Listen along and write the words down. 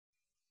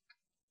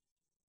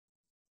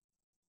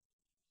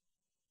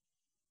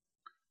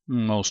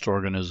Most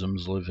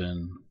organisms live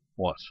in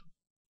what?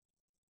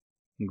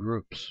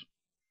 Groups.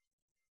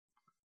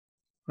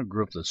 A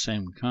group of the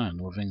same kind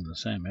living in the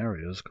same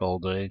area is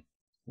called a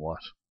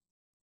what?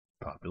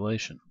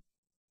 Population.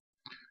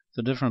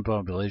 The different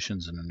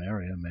populations in an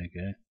area make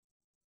a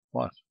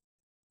what?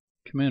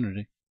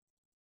 Community.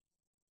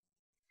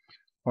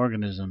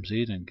 Organisms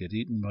eat and get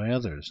eaten by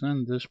others,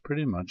 and this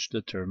pretty much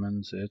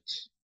determines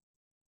its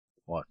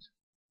what?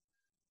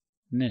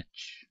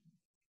 Niche.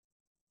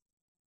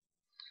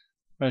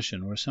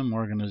 Question: where some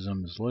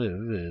organisms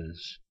live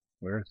is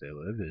where they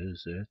live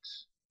is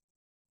its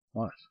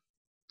what?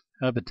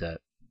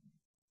 Habitat.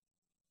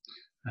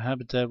 A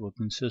habitat will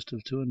consist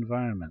of two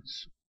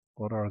environments.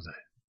 What are they?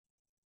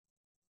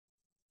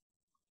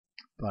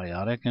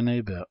 Biotic and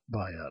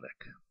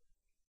abiotic.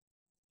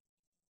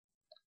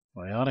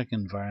 Biotic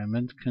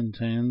environment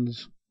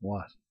contains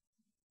what?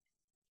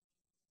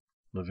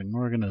 Living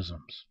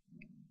organisms.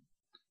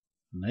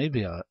 An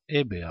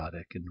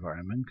abiotic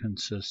environment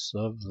consists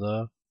of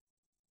the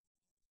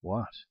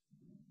what?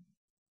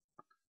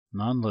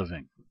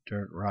 Non-living.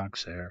 Dirt,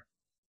 rocks, air,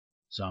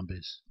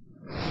 zombies.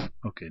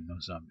 Okay, no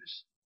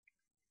zombies.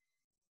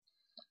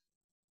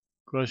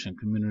 Question: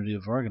 community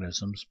of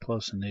organisms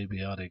plus an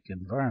abiotic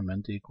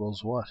environment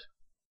equals what?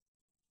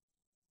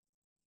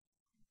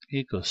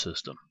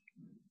 Ecosystem.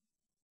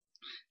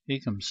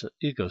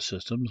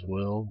 Ecosystems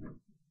will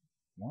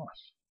what?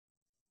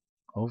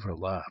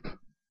 Overlap.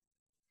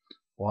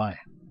 Why?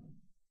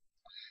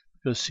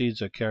 Because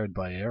seeds are carried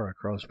by air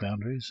across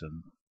boundaries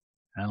and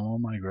animal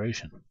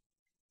migration.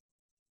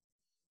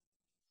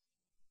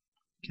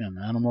 Can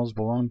animals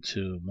belong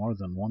to more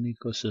than one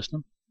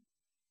ecosystem?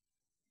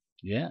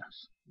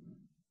 Yes.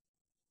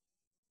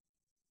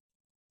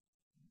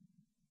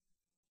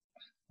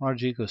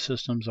 Large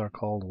ecosystems are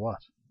called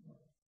what?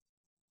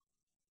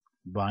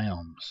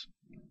 Biomes.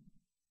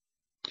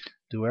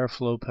 Do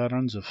airflow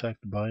patterns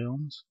affect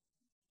biomes?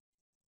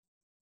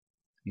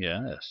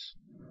 Yes.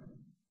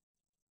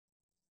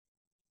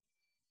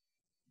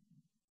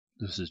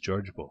 This is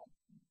George Boole.